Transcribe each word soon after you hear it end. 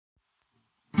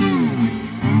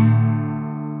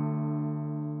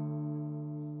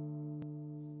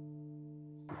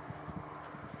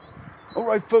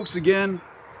Alright folks, again,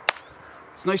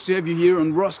 it's nice to have you here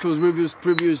on Roscoe's Reviews,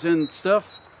 Previews and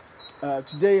stuff.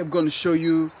 Today I'm going to show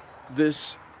you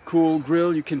this cool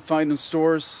grill you can find in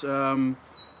stores.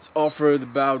 It's offered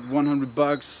about 100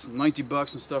 bucks, 90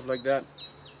 bucks and stuff like that.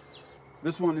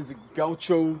 This one is a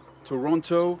Gaucho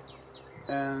Toronto,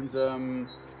 and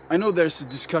I know there's a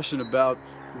discussion about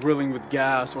grilling with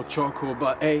gas or charcoal,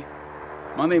 but hey,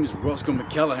 my name is Roscoe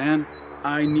McCallahan.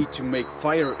 I need to make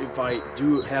fire if I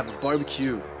do have a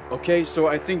barbecue. Okay, so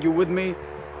I think you're with me,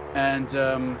 and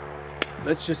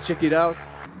let's just check it out.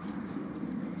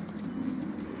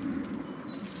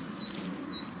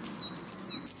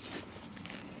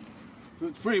 So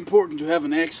it's pretty important to have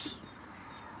an axe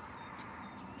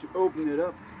to open it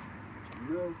up.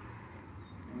 You know,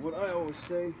 and what I always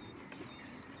say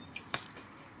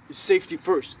is safety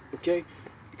first. Okay,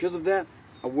 because of that,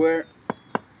 I wear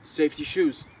safety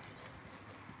shoes.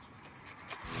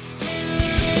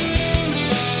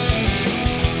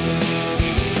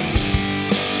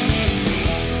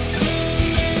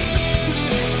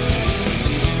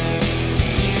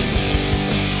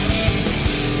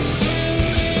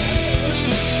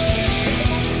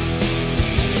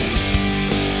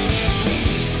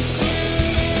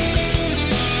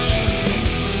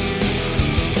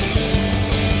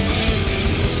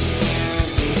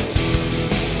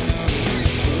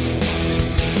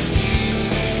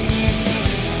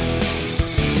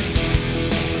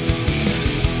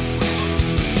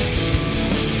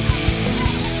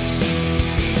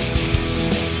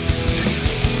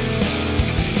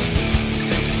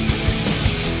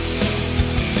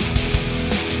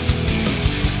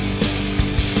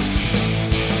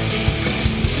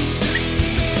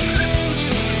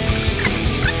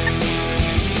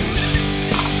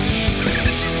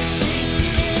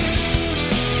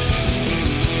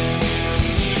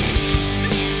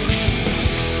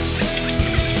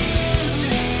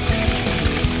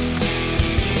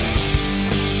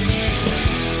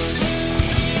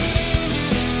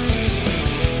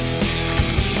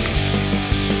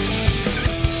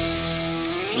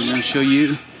 I'm going to show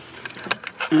you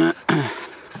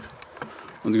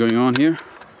what's going on here.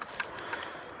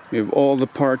 We have all the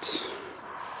parts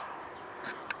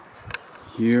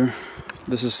here.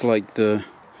 This is like the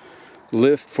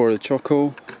lift for the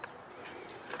charcoal.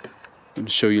 I'm going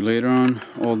to show you later on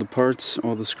all the parts,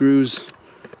 all the screws,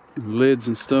 lids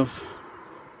and stuff,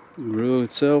 the grill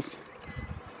itself,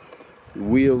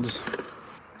 wheels.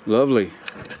 Lovely.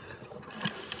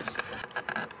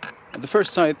 At the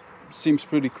first sight, seems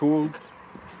pretty cool.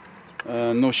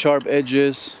 No sharp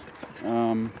edges.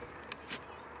 Good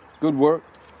work.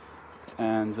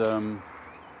 And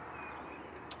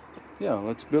yeah,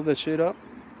 let's build that shit up.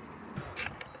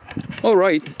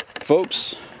 Alright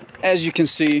folks, as you can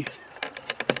see,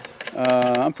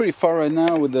 I'm pretty far right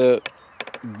now with the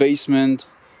basement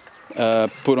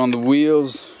put on the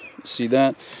wheels. See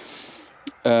that?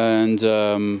 And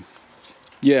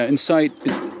yeah, inside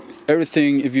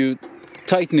everything, if you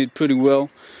tighten it pretty well,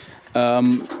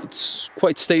 it's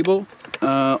quite stable.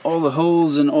 All the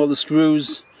holes and all the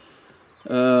screws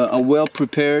are well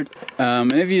prepared.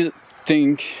 And if you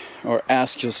think or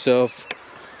ask yourself,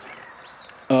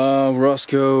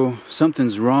 Roscoe,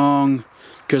 something's wrong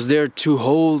because there are two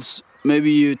holes,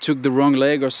 maybe you took the wrong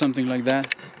leg or something like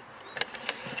that,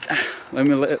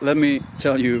 let me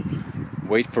tell you,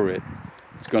 wait for it.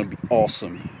 It's gonna be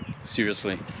awesome,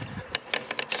 seriously.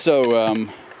 So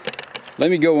let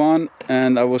me go on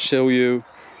and I will show you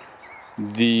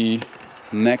the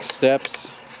next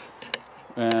steps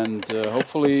and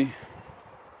hopefully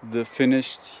the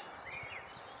finished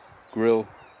grill.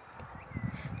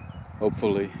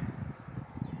 Hopefully.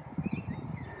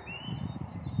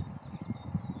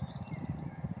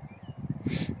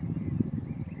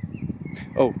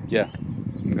 Oh yeah,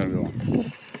 I'm gonna go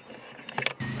on.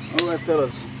 Alright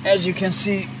fellas, as you can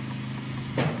see,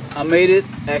 I made it,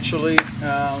 actually.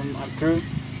 I'm through.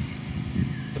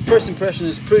 The first impression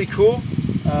is pretty cool.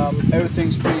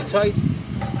 Everything's pretty tight,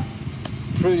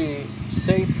 pretty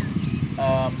safe. We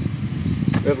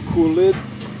have a cool lid.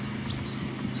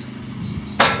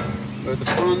 At the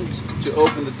front to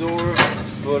open the door,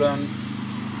 to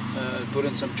put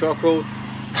in some charcoal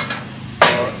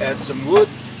or add some wood.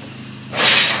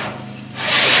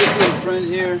 This little friend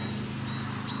here,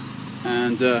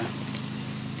 and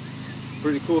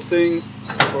pretty cool thing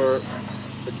for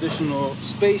additional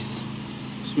space,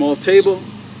 small table,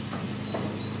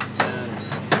 and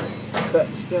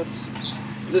beds.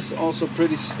 This is also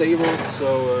pretty stable,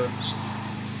 so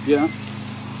yeah.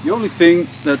 The only thing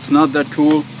that's not that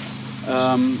cool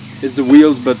is the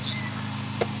wheels, but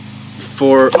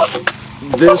for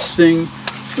this thing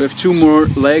We have 2 more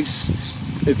legs.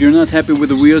 If you're not happy with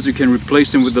the wheels, you can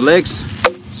replace them with the legs.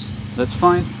 That's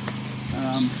fine.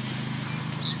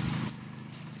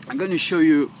 I'm going to show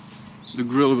you the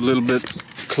grill a little bit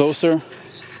closer.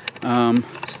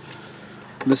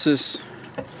 This is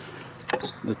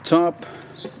the top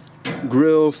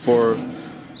grill for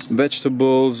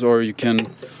vegetables, or you can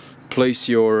place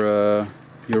your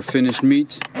finished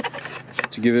meat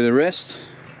to give it a rest.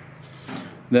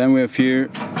 Then we have here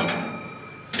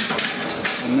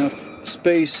enough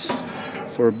space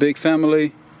for a big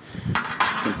family. You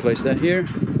can place that here,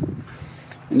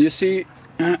 and you see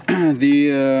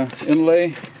the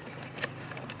inlay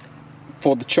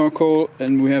for the charcoal,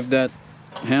 and we have that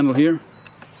handle here.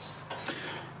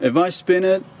 If I spin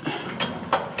it,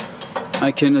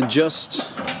 I can adjust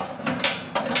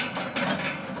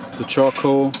the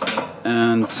charcoal,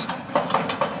 and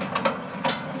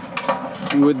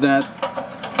with that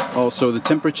also the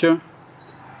temperature.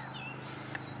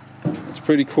 It's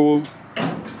pretty cool.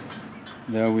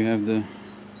 There we have the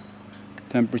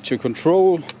temperature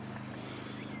control.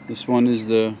 This one is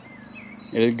the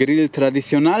El Grill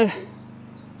Tradicional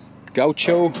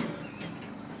Gaucho.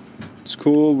 It's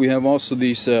cool. We have also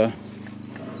these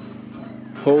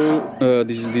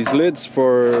these lids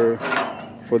for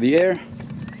the air.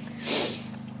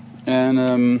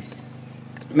 And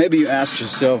maybe you ask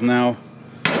yourself now,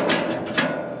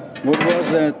 what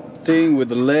was that thing with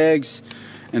the legs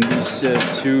and these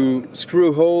 2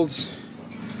 screw holes?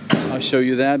 I'll show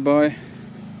you that, boy.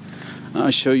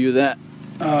 I'll show you that.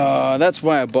 That's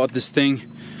why I bought this thing.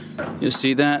 You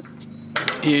see that?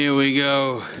 Here we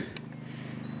go.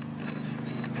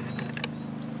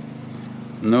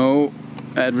 No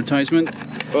advertisement.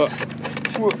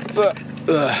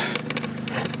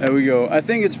 There we go. I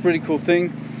think it's a pretty cool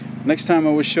thing. Next time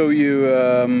I will show you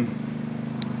a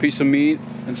piece of meat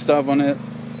and stuff on it.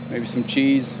 Maybe some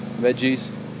cheese,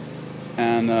 veggies.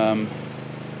 And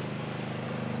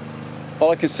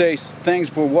all I can say is thanks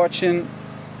for watching.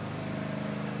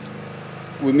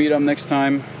 We'll meet up next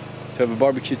time to have a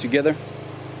barbecue together.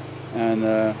 And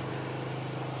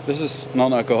this is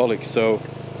non-alcoholic, so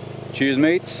cheers,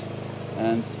 mates,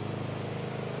 and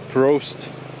Prost.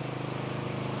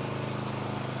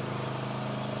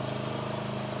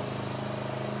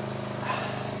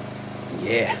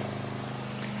 Yeah.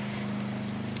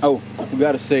 Oh, I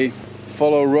forgot to say,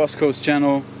 follow Roscoe's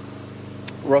channel,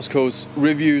 Roscoe's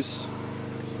reviews,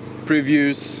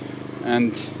 previews,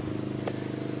 and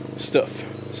stuff.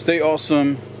 Stay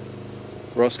awesome.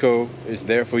 Roscoe is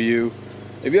there for you.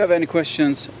 If you have any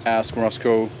questions, ask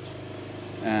Roscoe.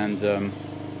 And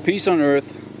peace on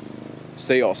earth.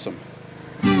 Stay awesome.